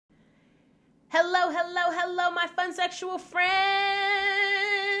Hello, my Funsexual friends.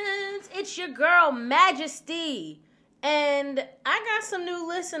 It's your girl, Majesty. And I got some new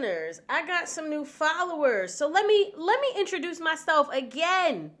listeners. I got some new followers. So let me introduce myself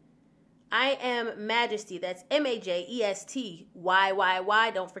again. I am Majesty. That's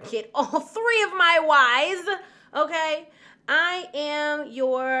MAJESTYYY. Don't forget all three of my Y's. Okay? I am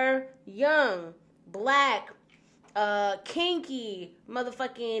your young, black, kinky,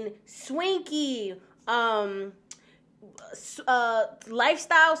 motherfucking swinky,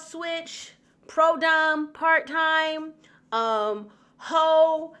 lifestyle switch, pro-dom, part-time,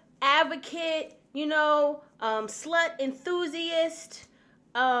 hoe, advocate, slut enthusiast,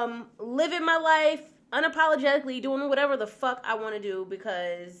 living my life unapologetically, doing whatever the fuck I want to do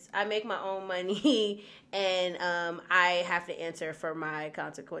because I make my own money and I have to answer for my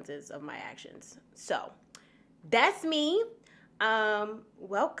consequences of my actions. So that's me.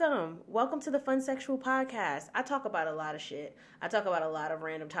 Welcome to the Funsexual podcast. I talk about a lot of shit. I talk about a lot of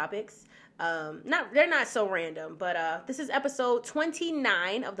random topics. They're not so random, but this is episode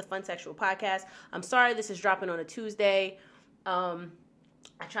 29 of the Funsexual podcast. I'm sorry this is dropping on a Tuesday. I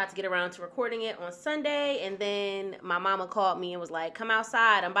tried to get around to recording it on Sunday, and then my mama called me and was like, "Come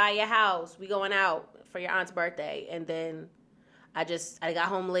outside. I'm by your house. We going out for your aunt's birthday." And then I got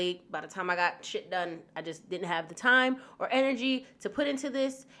home late. By the time I got shit done, I just didn't have the time or energy to put into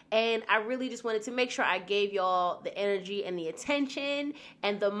this. And I really just wanted to make sure I gave y'all the energy and the attention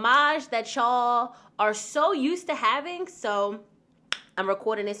and the homage that y'all are so used to having. So I'm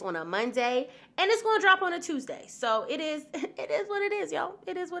recording this on a Monday and it's going to drop on a Tuesday. So it is what it is, y'all.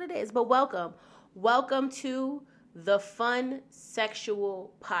 It is what it is. But welcome to the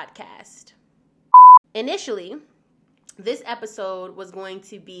Funsexual podcast. Initially, this episode was going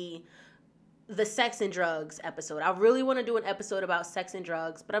to be the sex and drugs episode. I really want to do an episode about sex and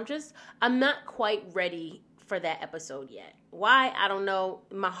drugs, but I'm not quite ready for that episode yet. Why? I don't know.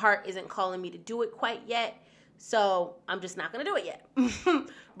 My heart isn't calling me to do it quite yet, so I'm just not going to do it yet.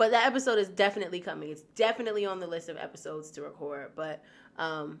 But that episode is definitely coming. It's definitely on the list of episodes to record, but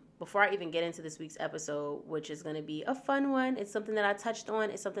before I even get into this week's episode, which is going to be a fun one, it's something that I touched on.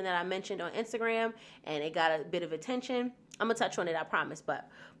 It's something that I mentioned on Instagram, and it got a bit of attention. I'm going to touch on it, I promise. But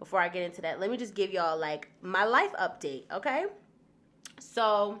before I get into that, let me just give y'all, my life update, okay?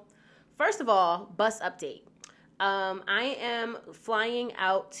 So, first of all, bus update. I am flying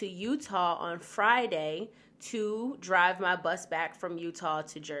out to Utah on Friday to drive my bus back from Utah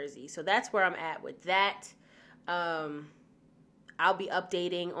to Jersey. So that's where I'm at with that. I'll be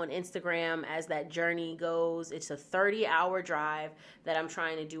updating on Instagram as that journey goes. It's a 30-hour drive that I'm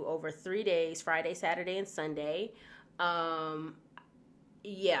trying to do over 3 days, Friday, Saturday, and Sunday.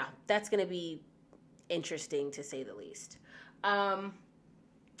 Yeah, that's going to be interesting to say the least.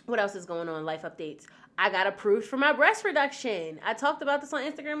 What else is going on? Life updates. I got approved for my breast reduction. I talked about this on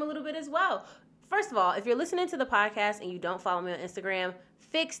Instagram a little bit as well. First of all, if you're listening to the podcast and you don't follow me on Instagram,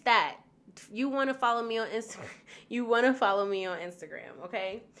 fix that. You want to follow me on Instagram,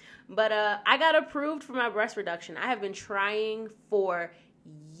 okay? But I got approved for my breast reduction. I have been trying for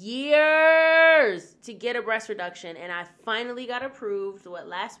years to get a breast reduction, and I finally got approved,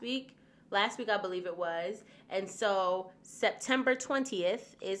 last week I believe it was. And so September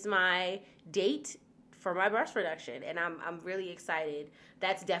 20th is my date for my breast reduction, and I'm really excited.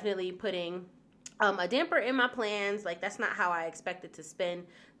 That's definitely putting a damper in my plans. That's not how I expected to spend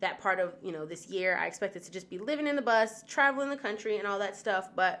that part of, this year. I expected to just be living in the bus, traveling the country and all that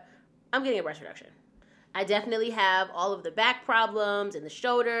stuff, but I'm getting a breast reduction. I definitely have all of the back problems and the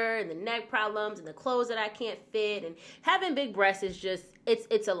shoulder and the neck problems and the clothes that I can't fit, and having big breasts is just,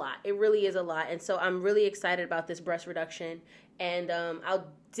 it's a lot. It really is a lot. And so I'm really excited about this breast reduction, and I'll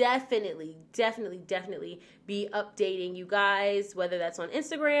definitely be updating you guys, whether that's on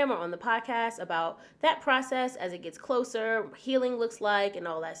Instagram or on the podcast, about that process as it gets closer, what healing looks like, and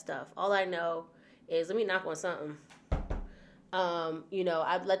all that stuff. All I know is, let me knock on something.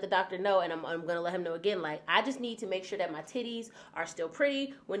 I've let the doctor know, and I'm going to let him know again, I just need to make sure that my titties are still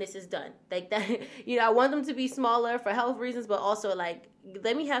pretty when this is done. That, I want them to be smaller for health reasons, but also,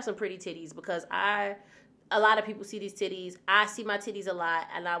 let me have some pretty titties, because a lot of people see these titties. I see my titties a lot,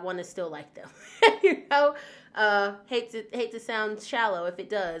 and I want to still like them. Hate to sound shallow if it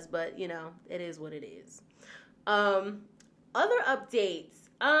does, but, it is what it is. Other updates.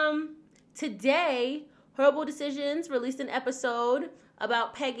 Today, Horrible Decisions released an episode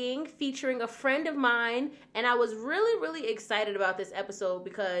about pegging featuring a friend of mine, and I was really, really excited about this episode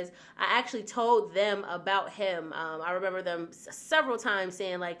because I actually told them about him. I remember them several times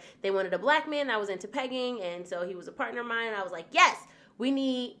saying they wanted a black man that was into pegging, and so he was a partner of mine, and I was like, yes, we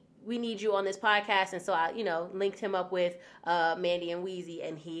need we need you on this podcast. And so I, linked him up with Mandy and Weezy,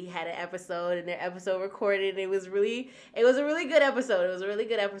 and he had an episode, and their episode recorded. It was a really good episode. It was a really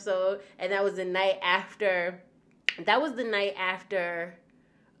good episode. And that was the night after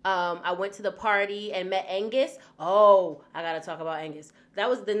I went to the party and met Angus. Oh, I gotta talk about Angus. That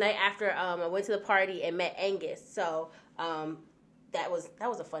was the night after I went to the party and met Angus. So that was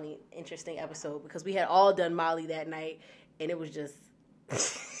a funny, interesting episode because we had all done Molly that night, and it was just.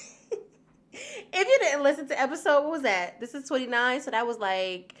 If you didn't listen to episode, what was that? This is 29, so that was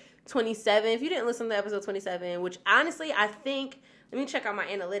like 27. If you didn't listen to episode 27, which honestly I think, let me check out my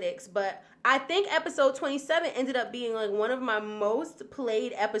analytics, but I think episode 27 ended up being like one of my most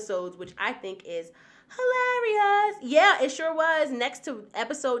played episodes, which I think is hilarious. Yeah, it sure was. Next to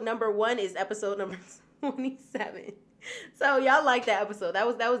episode number 1 is episode number 27. So y'all like that episode. That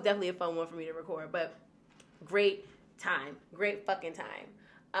was definitely a fun one for me to record, but great time. Great fucking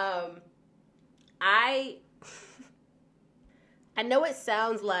time. I know it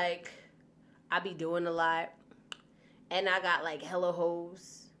sounds like I be doing a lot and I got like hella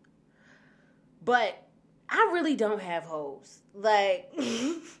hoes, but I really don't have hoes. Like,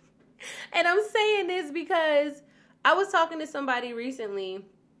 and I'm saying this because I was talking to somebody recently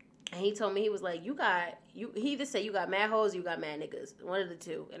and he told me, he was like, he either said you got mad hoes or you got mad niggas. One of the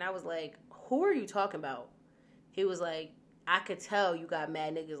two. And I was like, who are you talking about? He was like, I could tell you got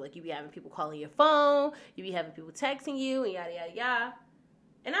mad niggas. Like, you be having people calling your phone. You be having people texting you and yada, yada, yada.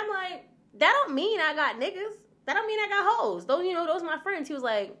 And I'm like, that don't mean I got niggas. That don't mean I got hoes. Those are my friends. He was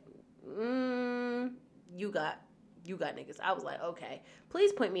like, you got niggas. I was like, okay.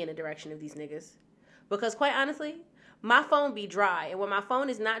 Please point me in the direction of these niggas. Because quite honestly, my phone be dry. And when my phone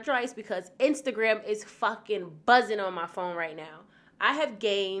is not dry, it's because Instagram is fucking buzzing on my phone right now. I have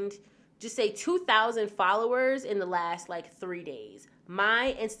gained, just say 2,000 followers in the last like 3 days.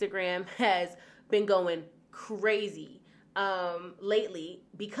 My Instagram has been going crazy lately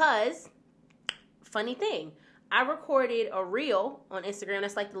because, funny thing, I recorded a reel on Instagram.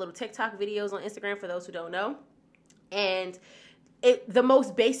 That's like the little TikTok videos on Instagram for those who don't know. And the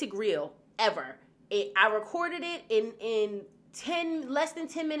most basic reel ever. I recorded it in less than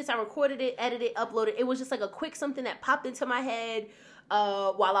 10 minutes. I recorded it, edited, uploaded. It was just like a quick something that popped into my head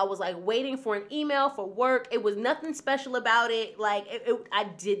while I was like waiting for an email for work. It was nothing special about it. Like I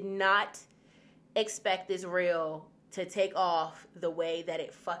did not expect this reel to take off the way that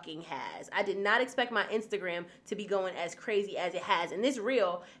it fucking has. I did not expect my Instagram to be going as crazy as it has. And this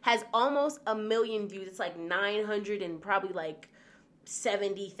reel has almost 1 million views. It's like 900 and probably like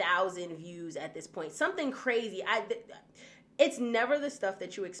 70,000 views at this point. Something crazy. It's never the stuff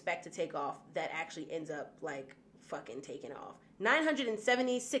that you expect to take off that actually ends up like fucking taking off.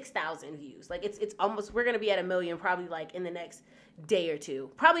 976,000 views. Like it's almost, we're going to be at 1 million probably like in the next day or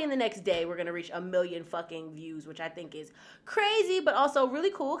two. Probably in the next day we're going to reach 1 million fucking views, which I think is crazy, but also really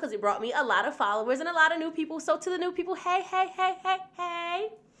cool because it brought me a lot of followers and a lot of new people. So to the new people, hey.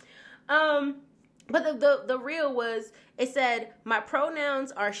 But the reel was, it said, my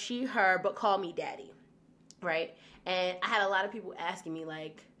pronouns are she, her, but call me daddy, right? And I had a lot of people asking me,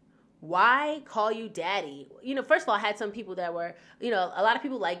 like, why call you daddy? First of all, I had some people that were, a lot of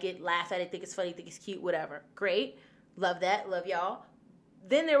people like it, laugh at it, think it's funny, think it's cute, whatever. Great. Love that. Love y'all.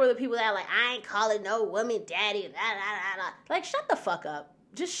 Then there were the people that are like, I ain't calling no woman daddy. Blah, blah, blah, blah. Like, shut the fuck up.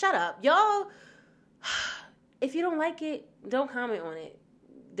 Just shut up. Y'all, if you don't like it, don't comment on it.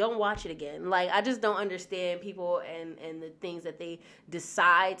 Don't watch it again. Like, I just don't understand people and the things that they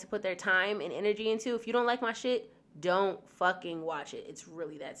decide to put their time and energy into. If you don't like my shit, don't fucking watch it. It's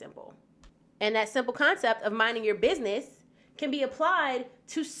really that simple. And that simple concept of minding your business can be applied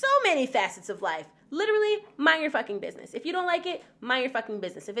to so many facets of life. Literally, mind your fucking business. If you don't like it, mind your fucking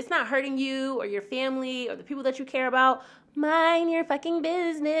business. If it's not hurting you or your family or the people that you care about, mind your fucking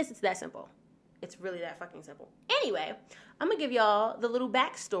business. It's that simple. It's really that fucking simple. Anyway, I'm going to give y'all the little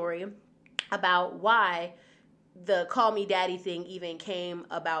backstory about why the Call Me Daddy thing even came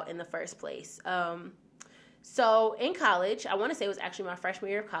about in the first place. So in college, I want to say it was actually my freshman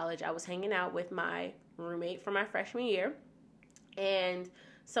year of college, I was hanging out with my roommate from my freshman year, and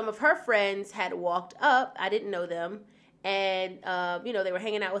some of her friends had walked up. I didn't know them, and, they were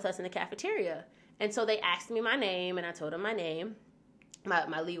hanging out with us in the cafeteria. And so they asked me my name, and I told them my name,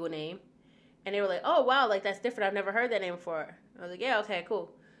 my legal name. And they were like, oh, wow, like, that's different. I've never heard that name before. I was like, yeah, okay,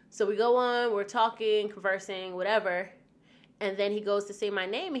 cool. So we go on, we're talking, conversing, whatever. And then he goes to say my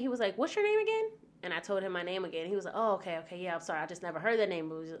name, and he was like, what's your name again? And I told him my name again. He was like, oh, okay, yeah, I'm sorry. I just never heard that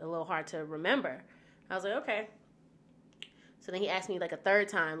name. It was a little hard to remember. I was like, okay. So then he asked me like a third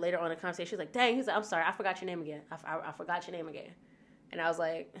time later on in the conversation. He was like, dang, he's like, I'm sorry, I forgot your name again. I forgot your name again. And I was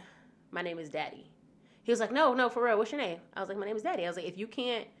like, my name is Daddy. He was like, no, for real, what's your name? I was like, my name is Daddy. I was like, if you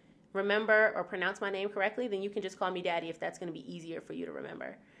can't remember or pronounce my name correctly, then you can just call me Daddy if that's going to be easier for you to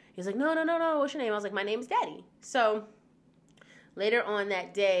remember. He was like, no, what's your name? I was like, my name is Daddy. So later on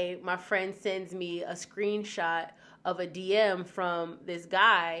that day, my friend sends me a screenshot of a DM from this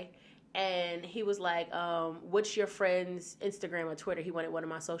guy, and he was like, what's your friend's Instagram or Twitter? He wanted one of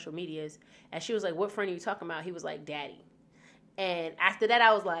my social medias. And she was like, what friend are you talking about? He was like, Daddy. And after that,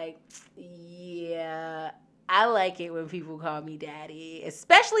 I was like, yeah, I like it when people call me Daddy,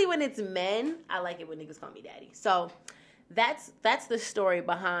 especially when it's men. I like it when niggas call me Daddy. So that's the story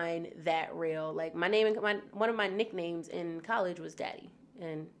behind that reel. Like, my name, one of my nicknames in college was Daddy.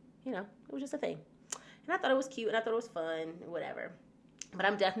 And, you know, it was just a thing. And I thought it was cute, and I thought it was fun, whatever. But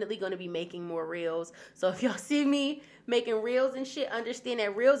I'm definitely going to be making more reels. So if y'all see me making reels and shit, understand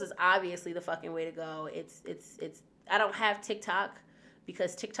that reels is obviously the fucking way to go. It's I don't have TikTok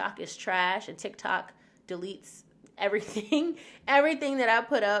because TikTok is trash, and TikTok deletes everything. Everything that I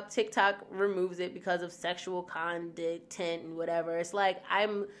put up, TikTok removes it because of sexual content and whatever. It's like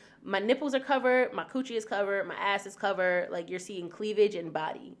my nipples are covered, my coochie is covered, my ass is covered. Like, you're seeing cleavage and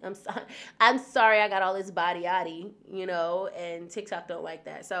body. I'm sorry I got all this body-yaddy, you know, and TikTok don't like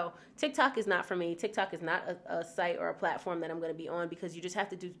that. So TikTok is not for me. TikTok is not a site or a platform that I'm going to be on, because you just have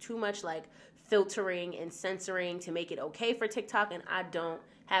to do too much, like, filtering and censoring to make it okay for TikTok, and I don't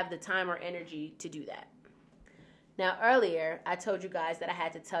have the time or energy to do that. Now, earlier, I told you guys that I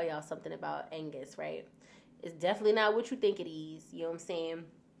had to tell y'all something about Angus, right? It's definitely not what you think it is, you know what I'm saying?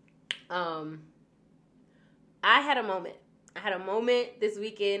 I had a moment. This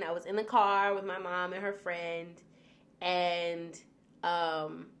weekend. I was in the car with my mom and her friend, and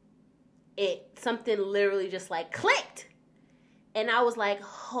something literally just like clicked. And I was like,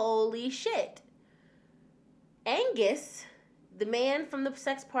 holy shit. Angus, the man from the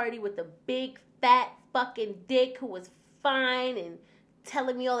sex party with the big fat fucking dick who was fine and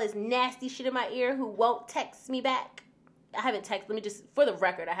telling me all this nasty shit in my ear, who won't text me back. I haven't texted, let me just, for the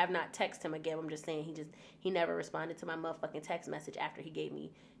record, I have not texted him again. I'm just saying he never responded to my motherfucking text message after he gave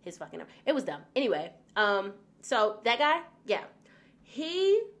me his fucking number. It was dumb. Anyway, so that guy, yeah,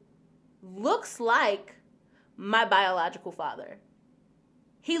 he looks like my biological father.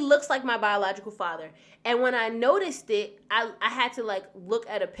 He looks like my biological father. And when I noticed it, I had to, like, look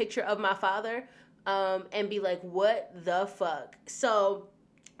at a picture of my father and be like, what the fuck? So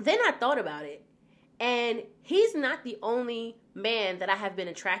then I thought about it. And he's not the only man that I have been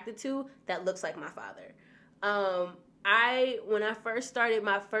attracted to that looks like my father. When I first started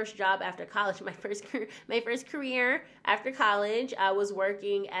my first job after college, my first career after college, I was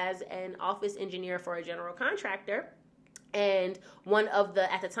working as an office engineer for a general contractor. And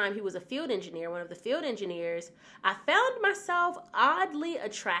at the time, he was a field engineer. One of the field engineers, I found myself oddly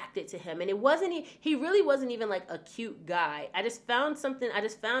attracted to him. And he really wasn't even like a cute guy. I just found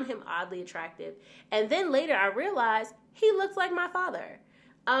him oddly attractive. And then later I realized he looked like my father,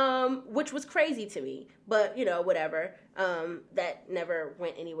 which was crazy to me. But, you know, whatever. That never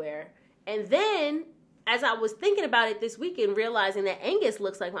went anywhere. And then, as I was thinking about it this weekend, realizing that Angus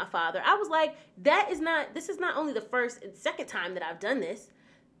looks like my father, I was like, this is not only the first and second time that I've done this.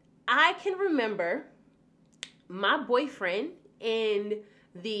 I can remember my boyfriend in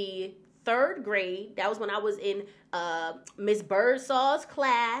the 3rd grade. That was when I was in Miss Birdsaw's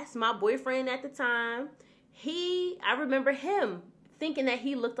class. My boyfriend at the time, I remember him thinking that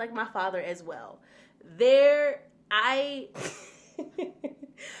he looked like my father as well.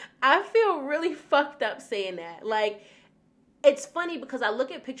 I feel really fucked up saying that. Like, it's funny because I look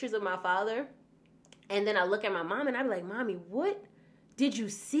at pictures of my father, and then I look at my mom, and I be like, Mommy, what did you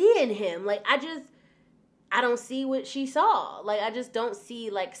see in him? Like, I don't see what she saw. Like, I just don't see,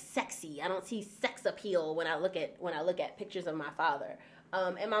 like, sexy. I don't see sex appeal when I look at pictures of my father.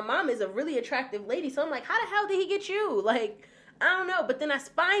 And my mom is a really attractive lady, so I'm like, how the hell did he get you? Like, I don't know. But then I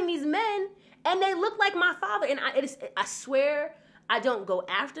find these men, and they look like my father, and I swear I don't go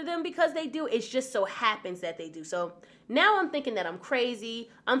after them because they do. It just so happens that they do. So now I'm thinking that I'm crazy.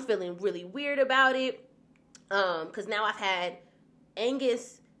 I'm feeling really weird about it. Because now I've had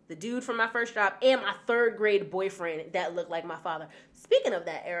Angus, the dude from my first job, and my 3rd grade boyfriend that looked like my father. Speaking of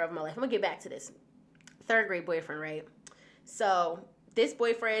that era of my life, I'm going to get back to this. 3rd grade boyfriend, right? So this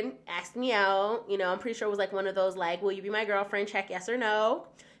boyfriend asked me out. You know, I'm pretty sure it was like one of those, like, will you be my girlfriend? Check yes or no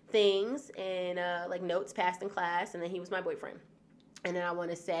things. And like notes passed in class. And then he was my boyfriend. And then I want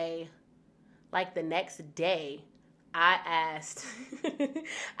to say, like, the next day, I asked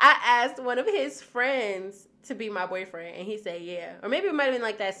one of his friends to be my boyfriend? And he said, yeah. Or maybe it might have been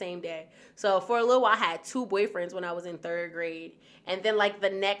like that same day. So for a little while, I had 2 boyfriends when I was in 3rd grade. And then like the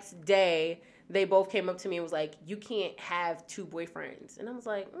next day, they both came up to me and was like, you can't have 2 boyfriends. And I was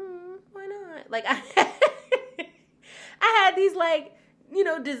like, why not? Like, I had these like, you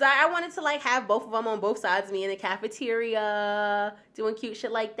know, desire. I wanted to like have both of them on both sides of me in the cafeteria, doing cute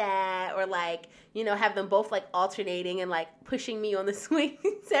shit like that. Or like, you know, have them both like alternating and like pushing me on the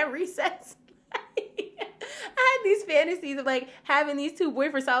swings at recess. I had these fantasies of like having these 2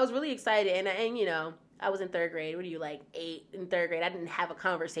 boyfriends. So I was really excited. And you know, I was in 3rd grade. What are you, like 8 in 3rd grade? I didn't have a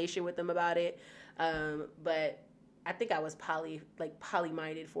conversation with them about it. But I think I was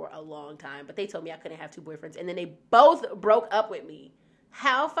poly-minded for a long time. But they told me I couldn't have 2 boyfriends. And then they both broke up with me.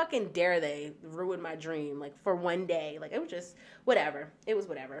 How fucking dare they ruin my dream, like, for one day? Like, it was just whatever. It was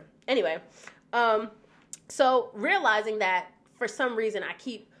whatever. Anyway, so realizing that for some reason I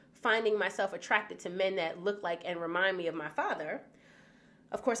keep finding myself attracted to men that look like and remind me of my father,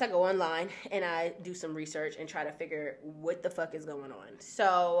 of course I go online and I do some research and try to figure what the fuck is going on.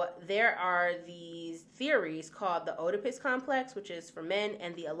 So there are these theories called the Oedipus complex, which is for men,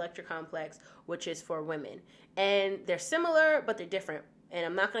 and the Electra complex, which is for women. And they're similar, but they're different. And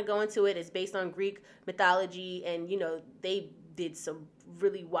I'm not going to go into it. It's based on Greek mythology, and, you know, they did some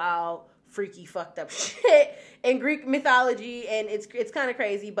really wild, freaky, fucked up shit in Greek mythology, and it's kind of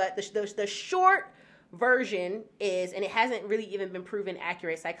crazy. But the short version is, and it hasn't really even been proven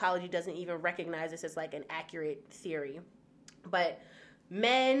accurate. Psychology doesn't even recognize this as like an accurate theory. But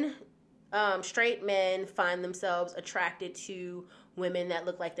men, straight men, find themselves attracted to women that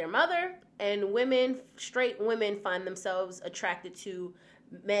look like their mother, and straight women find themselves attracted to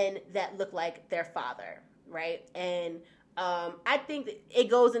men that look like their father, right? And I think that it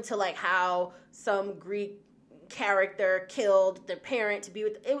goes into like how some Greek character killed their parent to be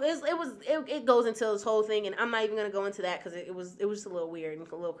with. It goes into this whole thing, and I'm not even gonna go into that because it was just a little weird and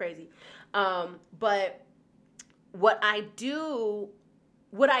a little crazy. But what I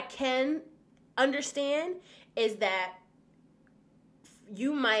can understand is that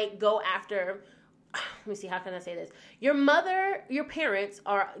you might go after, let me see, how can I say this? Your parents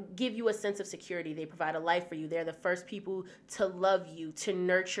give you a sense of security. They provide a life for you. They're the first people to love you, to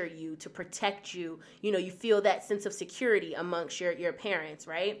nurture you, to protect you. You know, you feel that sense of security amongst your parents,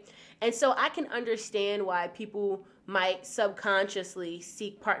 right? And so I can understand why people might subconsciously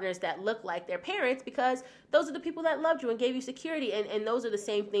seek partners that look like their parents, because those are the people that loved you and gave you security. And those are the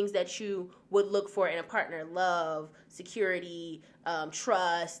same things that you would look for in a partner: love, security,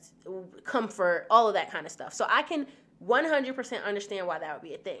 trust, comfort, all of that kind of stuff. So I can 100% understand why that would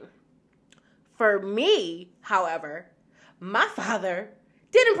be a thing. For me, however, my father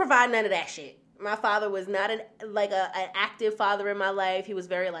didn't provide none of that shit. My father was not an active father in my life. He was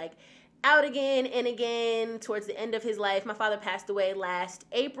very like out again and again towards the end of his life. My father passed away last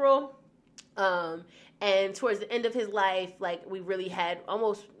April. And towards the end of his life, like, we really had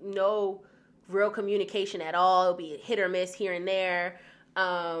almost no real communication at all. It'll be hit or miss here and there.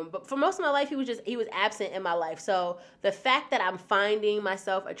 But for most of my life, he was absent in my life. So the fact that I'm finding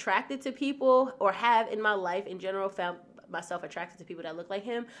myself attracted to people, or have in my life in general found myself attracted to people that look like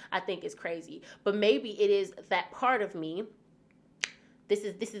him, I think is crazy. But maybe it is that part of me. This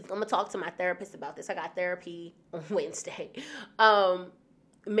is I'm gonna talk to my therapist about this. I got therapy on Wednesday.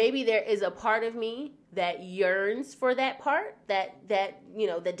 Maybe there is a part of me that yearns for that part, that you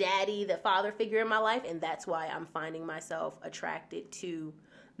know, the daddy, the father figure in my life, and that's why I'm finding myself attracted to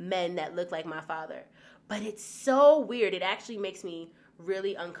men that look like my father. But it's so weird. It actually makes me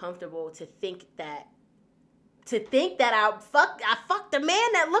really uncomfortable to think that I fucked a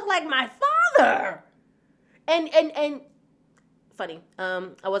man that looked like my father. And funny.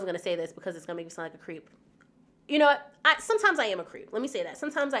 I wasn't gonna say this because it's gonna make me sound like a creep. You know what? Sometimes I am a creep. Let me say that.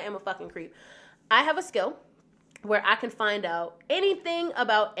 Sometimes I am a fucking creep. I have a skill where I can find out anything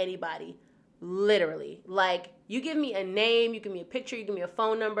about anybody. Literally. Like, you give me a name, you give me a picture, you give me a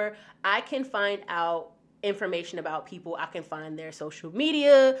phone number, I can find out information about people. I can find their social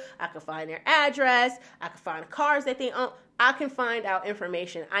media, I can find their address, I can find cars that they own. I can find out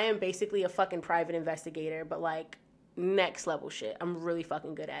information. I am basically a fucking private investigator, but like next level shit. I'm really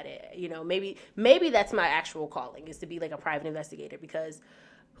fucking good at it. You know, maybe that's my actual calling, is to be like a private investigator, because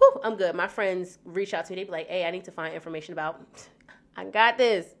I'm good. My friends reach out to me. They be like, hey, I need to find information about, I got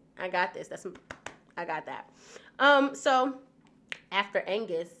this. I got that. So after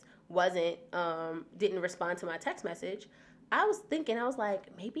Angus didn't respond to my text message, I was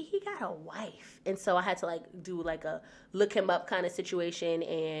like, maybe he got a wife. And so I had to like do like a look him up kind of situation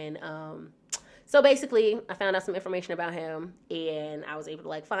and So basically, I found out some information about him, and I was able to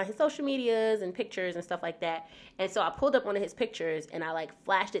like find his social medias and pictures and stuff like that. And so I pulled up one of his pictures, and I like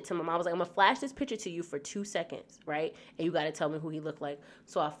flashed it to my mom. I was like, I'm gonna flash this picture to you for 2 seconds, right? And you gotta tell me who he looked like.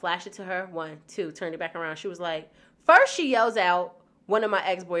 So I flashed it to her, 1, 2, turned it back around. She was like, first she yells out, one of my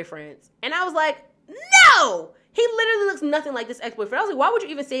ex-boyfriends. And I was like, no! He literally looks nothing like this ex-boyfriend. I was like, why would you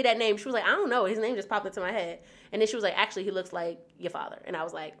even say that name? She was like, I don't know. His name just popped into my head. And then she was like, actually, he looks like your father. And I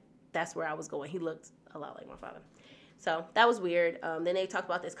was like, that's where I was going. He looked a lot like my father. So that was weird. Then they talked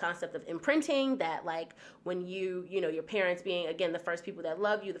about this concept of imprinting, that like when you know, your parents being, again, the first people that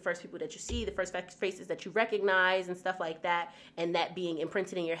love you, the first people that you see, the first faces that you recognize and stuff like that, and that being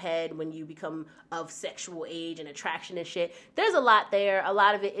imprinted in your head when you become of sexual age and attraction and shit. There's a lot there. A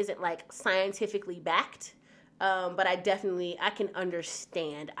lot of it isn't like scientifically backed. But I can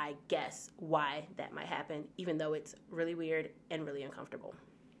understand, I guess, why that might happen, even though it's really weird and really uncomfortable.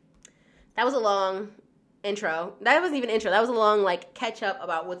 That was a long intro. That wasn't even an intro. That was a long, like, catch up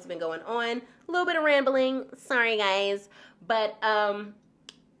about what's been going on. A little bit of rambling. Sorry, guys. But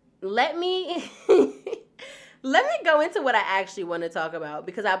let me go into what I actually want to talk about,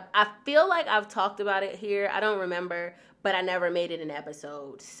 because I feel like I've talked about it here. I don't remember, but I never made it an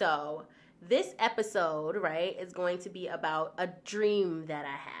episode. So this episode, right, is going to be about a dream that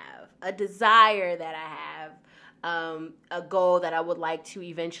I have, a desire that I have, a goal that I would like to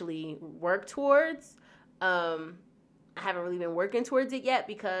eventually work towards. I haven't really been working towards it yet,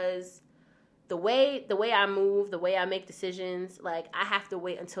 because the way I move, the way I make decisions, like, I have to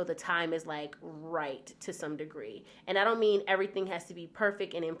wait until the time is like right to some degree. And I don't mean everything has to be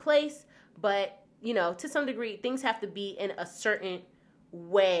perfect and in place, but, you know, to some degree, things have to be in a certain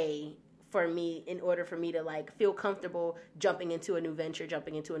way for me in order for me to like feel comfortable jumping into a new venture,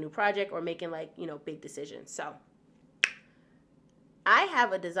 jumping into a new project, or making like, you know, big decisions. So I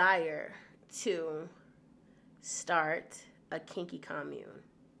have a desire to start a kinky commune.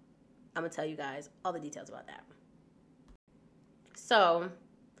 I'm gonna tell you guys all the details about that. So,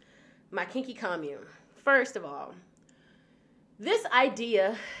 my kinky commune. First of all, this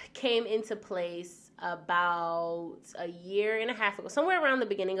idea came into place about a year and a half ago, somewhere around the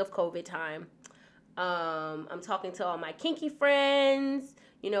beginning of COVID time. I'm talking to all my kinky friends.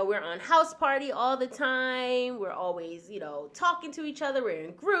 You know, we're on house party all the time. We're always, you know, talking to each other. We're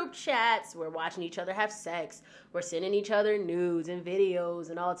in group chats. We're watching each other have sex. We're sending each other nudes and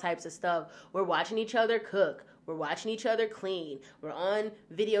videos and all types of stuff. We're watching each other cook. We're watching each other clean. We're on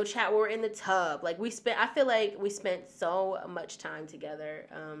video chat where we're in the tub. Like, I feel like we spent so much time together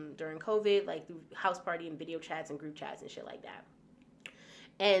during COVID, like through house party and video chats and group chats and shit like that.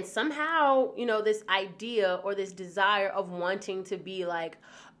 And somehow, you know, this idea or this desire of wanting to be like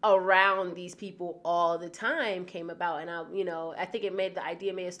around these people all the time came about. And I think the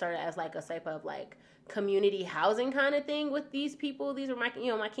idea may have started as like a type of like community housing kind of thing with these people. These were my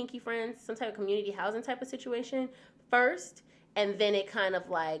kinky friends, some type of community housing type of situation first. And then it kind of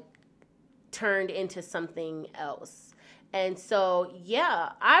like turned into something else. And so,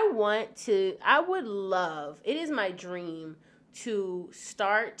 yeah, it is my dream to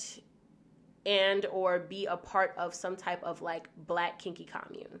start and or be a part of some type of like black kinky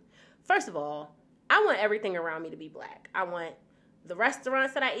commune. First of all, I want everything around me to be black. I want the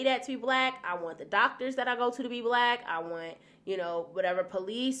restaurants that I eat at to be black. I want the doctors that I go to be black. I want, you know, whatever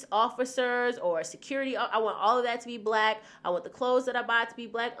police officers or security, I want all of that to be black. I want the clothes that I buy to be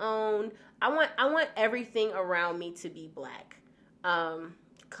black owned. I want everything around me to be black.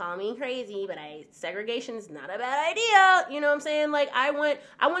 Call me crazy, but segregation is not a bad idea. You know what I'm saying? Like, I want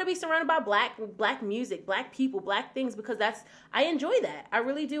to be surrounded by black music, black people, black things, because I enjoy that. I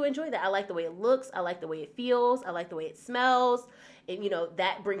really do enjoy that. I like the way it looks. I like the way it feels. I like the way it smells. And, you know,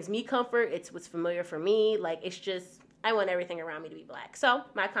 that brings me comfort. It's what's familiar for me. Like, it's just, I want everything around me to be black. So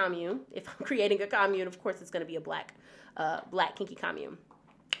my commune, if I'm creating a commune, of course, it's going to be a black kinky commune.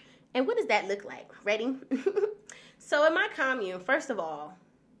 And what does that look like? Ready? So in my commune, first of all,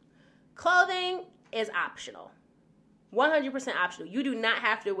 clothing is optional. 100% optional. You do not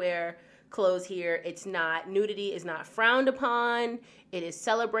have to wear clothes here. Nudity is not frowned upon. It is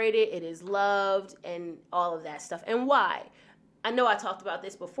celebrated. It is loved and all of that stuff. And why? I know I talked about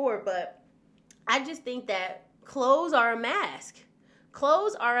this before, but I just think that clothes are a mask.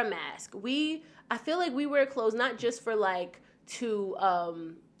 Clothes are a mask. I feel like we wear clothes not just for like to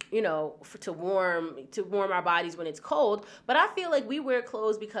warm our bodies when it's cold, but I feel like we wear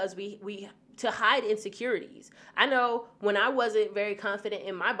clothes because we hide insecurities. I know when I wasn't very confident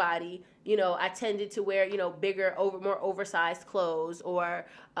in my body, I tended to wear, bigger, more oversized clothes, or,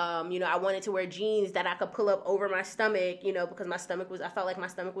 I wanted to wear jeans that I could pull up over my stomach, because I felt like my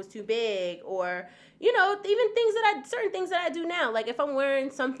stomach was too big, or, even certain things that I do now. Like if I'm wearing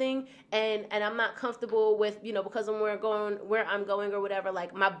something and I'm not comfortable with, because I'm going where I'm going or whatever,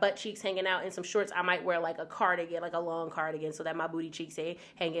 like my butt cheeks hanging out in some shorts, I might wear like a cardigan, like a long cardigan, so that my booty cheeks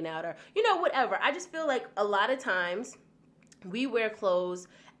hanging out, or, whatever. I just feel like a lot of times we wear clothes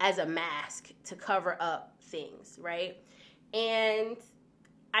as a mask to cover up things, right? And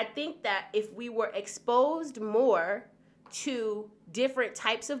I think that if we were exposed more to different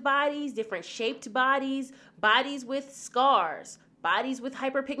types of bodies, different shaped bodies, bodies with scars, bodies with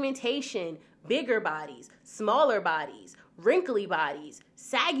hyperpigmentation, bigger bodies, smaller bodies, wrinkly bodies,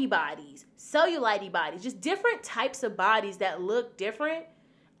 saggy bodies, cellulite bodies, just different types of bodies that look different,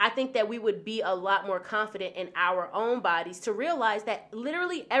 I think that we would be a lot more confident in our own bodies to realize that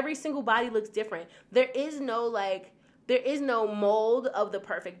literally every single body looks different. There is no mold of the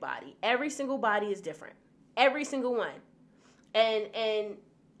perfect body. Every single body is different. Every single one. And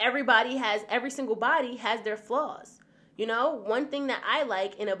every single body has their flaws. One thing that I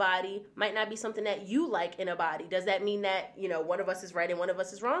like in a body might not be something that you like in a body. Does that mean that, one of us is right and one of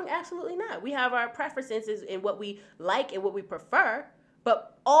us is wrong? Absolutely not. We have our preferences in what we like and what we prefer.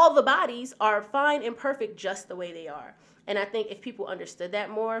 But all the bodies are fine and perfect just the way they are. And I think if people understood that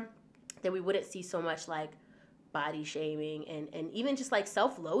more, then we wouldn't see so much like body shaming and even just like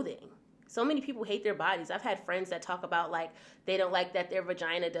self-loathing. So many people hate their bodies. I've had friends that talk about like they don't like that their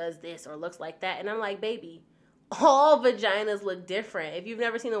vagina does this or looks like that. And I'm like, baby, all vaginas look different. If you've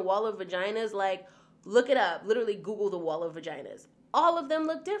never seen a wall of vaginas, like look it up. Literally Google the wall of vaginas. All of them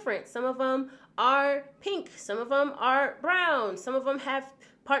look different. Some of them are pink. Some of them are brown. Some of them have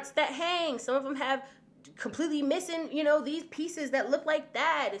parts that hang. Some of them have completely missing, these pieces that look like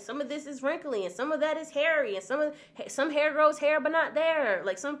that. And some of this is wrinkly, and some of that is hairy, and some hair grows hair but not there.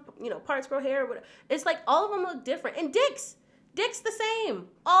 Like some, parts grow hair. It's like all of them look different. And dicks the same.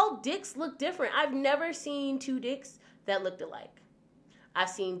 All dicks look different. I've never seen two dicks that looked alike. I've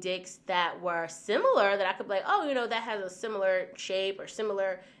seen dicks that were similar that I could be like, oh, that has a similar shape or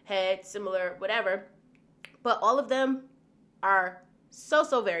similar head, similar whatever. But all of them are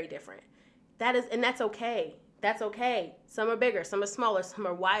so very different. And that's okay. That's okay. Some are bigger, some are smaller, some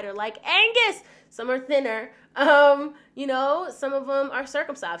are wider like Angus, some are thinner. Some of them are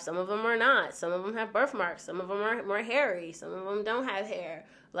circumcised, some of them are not. Some of them have birthmarks, some of them are more hairy, some of them don't have hair.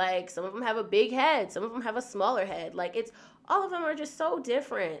 Like some of them have a big head, some of them have a smaller head. Like all of them are just so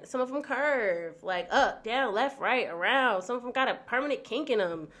different. Some of them curve, like up, down, left, right, around. Some of them got a permanent kink in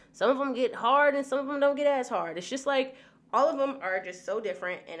them. Some of them get hard and some of them don't get as hard. It's just like all of them are just so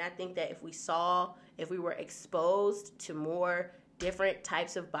different. And I think that if we were exposed to more different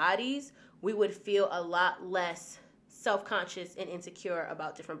types of bodies, we would feel a lot less self-conscious and insecure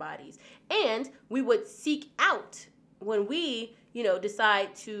about different bodies. And we would seek out when we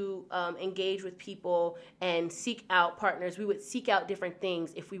decide to engage with people and seek out partners, we would seek out different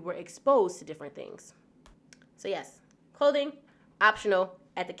things if we were exposed to different things. So yes, clothing, optional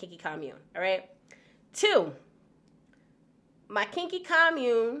at the Kinky Commune, all right? 2, my Kinky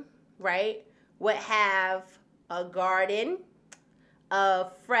Commune, right, would have a garden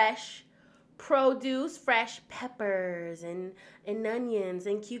of fresh produce, fresh peppers and onions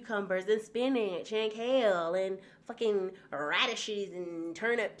and cucumbers and spinach and kale and fucking radishes and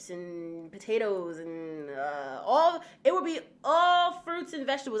turnips and potatoes and it would be all fruits and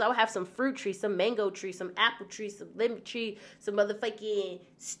vegetables. I would have some fruit trees, some mango tree, some apple tree, some lemon tree, some motherfucking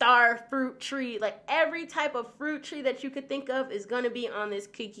star fruit tree. Like every type of fruit tree that you could think of is going to be on this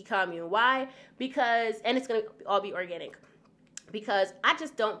Kinky Commune. Why? And it's going to all be organic. Because I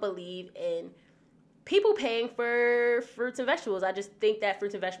just don't believe in people paying for fruits and vegetables. I just think that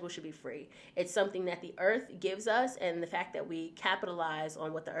fruits and vegetables should be free. It's something that the earth gives us, and the fact that we capitalize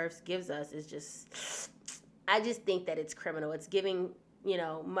on what the earth gives us is just, I just think that it's criminal. It's giving,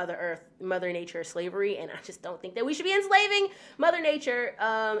 Mother Nature slavery, and I just don't think that we should be enslaving Mother Nature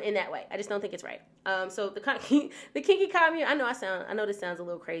in that way. I just don't think it's right. So the Kinky Commune, I know this sounds a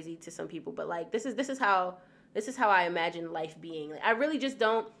little crazy to some people, but like this is how I imagine life being. Like, I really just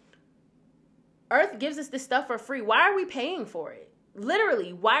don't. Earth gives us this stuff for free. Why are we paying for it?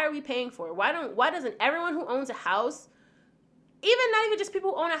 Literally, why are we paying for it? Why doesn't everyone who owns a house, not even just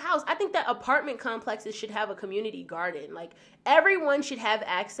people who own a house, I think that apartment complexes should have a community garden. Like everyone should have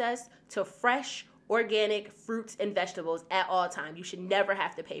access to fresh, organic fruits and vegetables at all times. You should never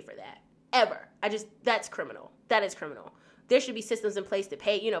have to pay for that. Ever. That's criminal. That is criminal. there should be systems in place to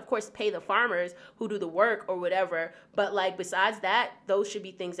pay, of course, pay the farmers who do the work or whatever. But like, besides that, those should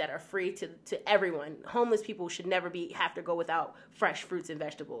be things that are free to everyone. Homeless people should never have to go without fresh fruits and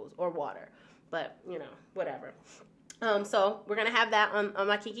vegetables or water. But, whatever. So we're going to have that on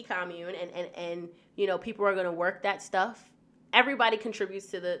My Kinky Commune, and people are going to work that stuff. Everybody contributes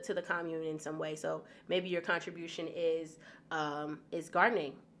to the commune in some way. So maybe your contribution is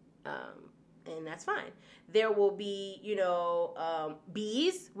gardening, and that's fine. There will be,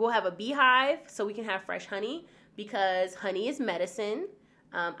 bees. We'll have a beehive so we can have fresh honey, because honey is medicine.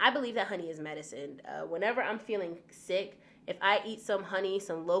 I believe that honey is medicine. Whenever I'm feeling sick, if I eat some honey,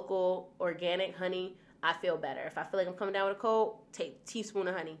 some local organic honey, I feel better. If I feel like I'm coming down with a cold, take a teaspoon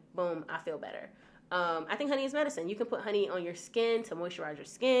of honey. Boom, I feel better. I think honey is medicine. You can put honey on your skin to moisturize your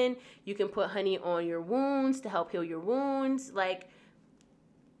skin. You can put honey on your wounds to help heal your wounds. Like,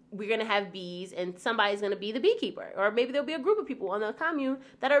 we're going to have bees, and somebody's going to be the beekeeper. Or maybe there'll be a group of people on the commune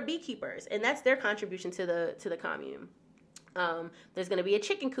that are beekeepers, and that's their contribution to the commune. There's going to be a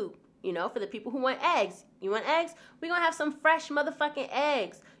chicken coop, for the people who want eggs. You want eggs? We're going to have some fresh motherfucking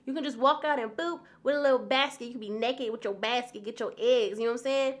eggs. You can just walk out and boop with a little basket. You can be naked with your basket, get your eggs. You know what I'm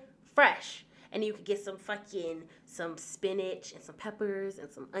saying? Fresh. And you could get some spinach and some peppers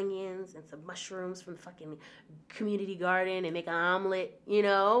and some onions and some mushrooms from the fucking community garden and make an omelet, Do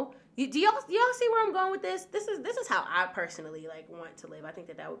y'all see where I'm going with this? This is how I personally want to live. I think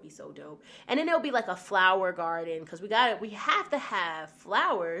that would be so dope. And then there'll be like a flower garden, because we have to have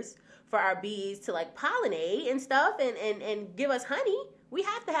flowers for our bees to pollinate and stuff and give us honey. We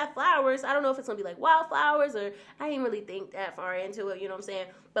have to have flowers. I don't know if it's going to be like wildflowers, or I didn't really think that far into it, you know what I'm saying?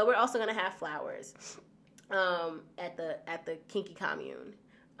 But we're also going to have flowers at the Kinky Commune.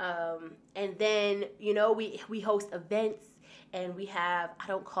 And then, we host events, and we have, I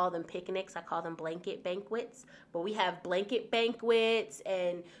don't call them picnics, I call them blanket banquets. But we have blanket banquets,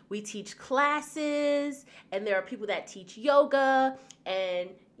 and we teach classes, and there are people that teach yoga, and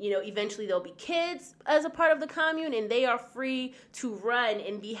eventually there'll be kids as a part of the commune, and they are free to run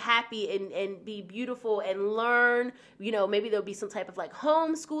and be happy and be beautiful and learn. Maybe there'll be some type of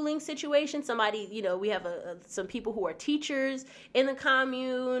homeschooling situation. Somebody, we have some people who are teachers in the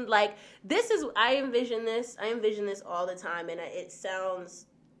commune. I envision this all the time, and it sounds,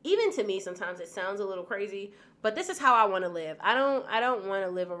 even to me sometimes it sounds a little crazy, but this is how I want to live. I don't want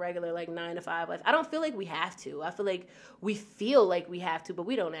to live a regular 9-to-5 life. I don't feel like we have to. I feel like we have to, but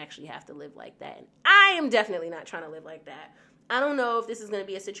we don't actually have to live like that. And I am definitely not trying to live like that. I don't know if this is going to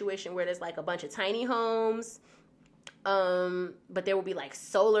be a situation where there's a bunch of tiny homes, but there will be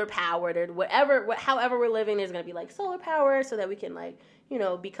solar powered, or however we're living, there's going to be solar power, so that we can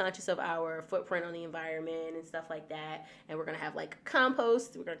be conscious of our footprint on the environment and stuff like that. And we're going to have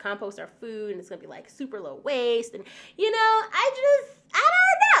compost. We're going to compost our food, and it's going to be super low waste. And, I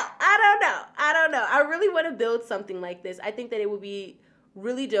don't know. I really want to build something like this. I think that it would be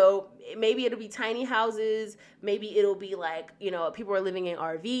really dope. Maybe it'll be tiny houses. Maybe it'll be people are living in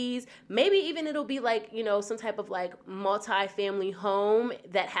RVs. Maybe even it'll be some type of multi-family home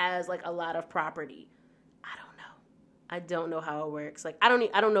that has a lot of property. I don't know how it works. I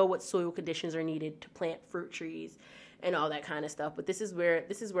don't know what soil conditions are needed to plant fruit trees and all that kind of stuff. But this is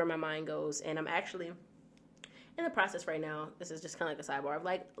where my mind goes, and I'm actually in the process right now. This is just kind of a sidebar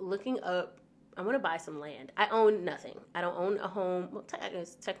of looking up. I want to buy some land. I own nothing. I don't own a home. Well,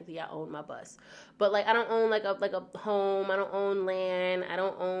 technically I own my bus, but I don't own a home. I don't own land. I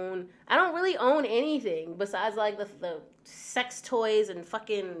don't really own anything besides the sex toys and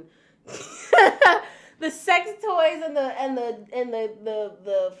fucking the sex toys and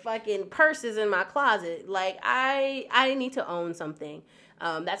the fucking purses in my closet. I need to own something.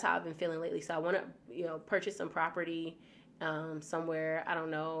 That's how I've been feeling lately. So I want to, purchase some property somewhere. I don't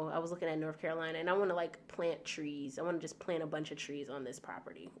know. I was looking at North Carolina, and I want to plant trees. I want to just plant a bunch of trees on this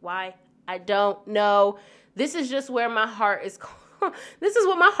property. Why? I don't know. This is just where my heart is. This is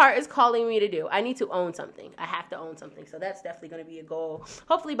what my heart is calling me to do. I need to own something. I have to own something. So that's definitely going to be a goal.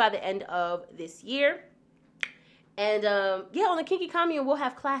 Hopefully by the end of this year. And on the Kinky Commune, we'll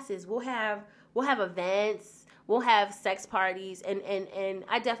have classes. We'll have events. We'll have sex parties. And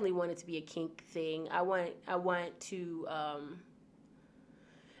I definitely want it to be a kink thing. I want to.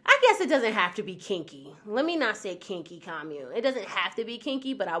 I guess it doesn't have to be kinky. Let me not say Kinky Commune. It doesn't have to be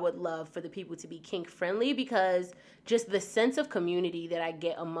kinky, but I would love for the people to be kink friendly, because just the sense of community that I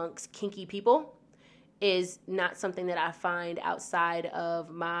get amongst kinky people is not something that I find outside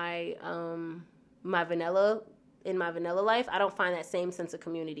of my vanilla life. I don't find that same sense of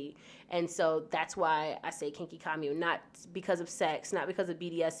community. And so that's why I say Kinky Commune, not because of sex, not because of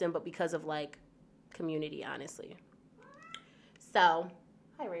BDSM, but because of community, honestly. So,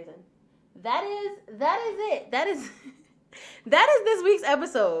 hi, Raisin. That is it. That is this week's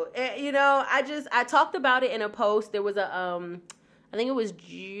episode. You know, I talked about it in a post. There was a I think it was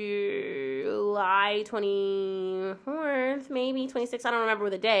July 24th, maybe 26th. I don't remember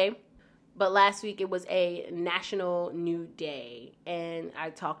the day. But last week it was a National Nude Day, and I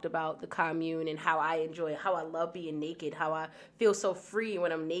talked about the commune and how I enjoy it, how I love being naked, how I feel so free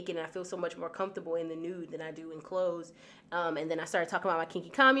when I'm naked, and I feel so much more comfortable in the nude than I do in clothes. And then I started talking about my kinky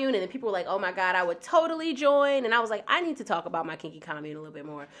commune, and then people were like, oh my God, I would totally join. And I was like, I need to talk about my kinky commune a little bit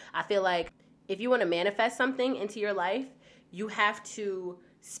more. I feel like if you want to manifest something into your life, you have to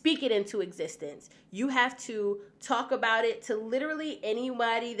speak it into existence. You have to talk about it to literally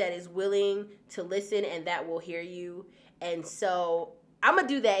anybody that is willing to listen and that will hear you. And so I'm going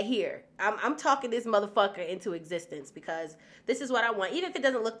to do that here. I'm talking this motherfucker into existence because this is what I want. Even if it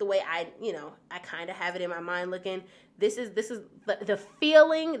doesn't look the way I kind of have it in my mind looking, this is the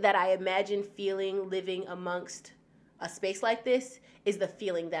feeling that I imagine feeling living amongst a space like this is the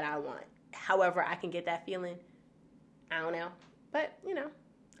feeling that I want. However I can get that feeling, I don't know. But,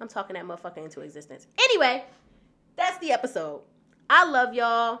 I'm talking that motherfucker into existence. Anyway, that's the episode. I love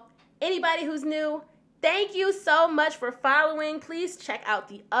y'all. Anybody who's new, thank you so much for following. Please check out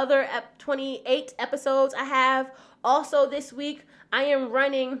the other 28 episodes I have. Also this week, I am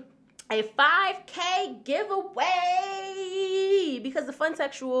running a 5K giveaway because the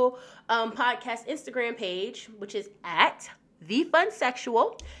Funsexual podcast Instagram page, which is at the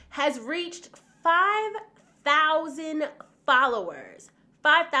Funsexual, has reached 5,000 followers.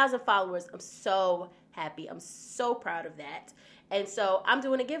 5,000 followers. I'm so happy. I'm so proud of that. And so I'm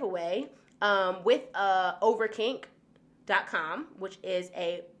doing a giveaway with overkink.com, which is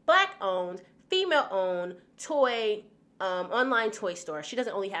a Black-owned, female-owned toy online toy store. She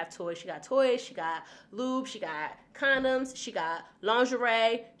doesn't only have toys. She got lube, she got condoms, she got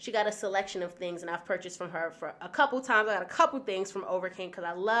lingerie, she got a selection of things, and I've purchased from her for a couple times. I got a couple things from Overkink because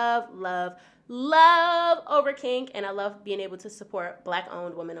I love Overkink, and I love being able to support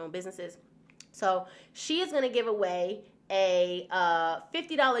Black-owned, women-owned businesses. So she is going to give away a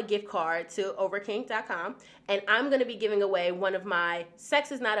 $50 gift card to overkink.com, and I'm going to be giving away one of my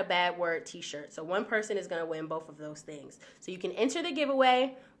Sex Is Not a Bad Word t-shirts. So one person is going to win both of those things. So you can enter the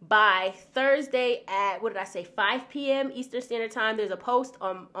giveaway by Thursday at, 5 p.m. Eastern Standard Time. There's a post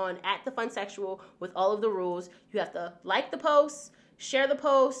on at the Funsexual with all of the rules. You have to like the post, share the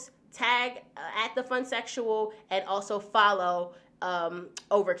post, tag at the Funsexual, and also follow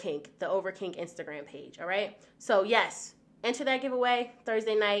Overkink, the Overkink Instagram page. All right. So yes, enter that giveaway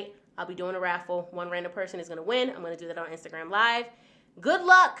Thursday night. I'll be doing a raffle. One random person is going to win. I'm going to do that on Instagram Live. Good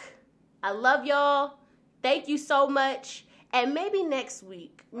luck. I love y'all. Thank you so much. And maybe next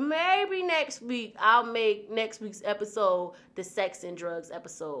week, I'll make next week's episode the sex and drugs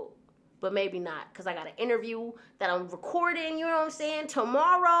episode. But maybe not, because I got an interview that I'm recording, you know what I'm saying,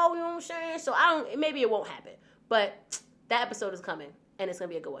 tomorrow, you know what I'm saying? So maybe it won't happen. But that episode is coming, and it's going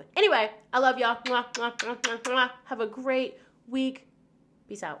to be a good one. Anyway, I love y'all. Have a great week.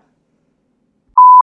 Peace out.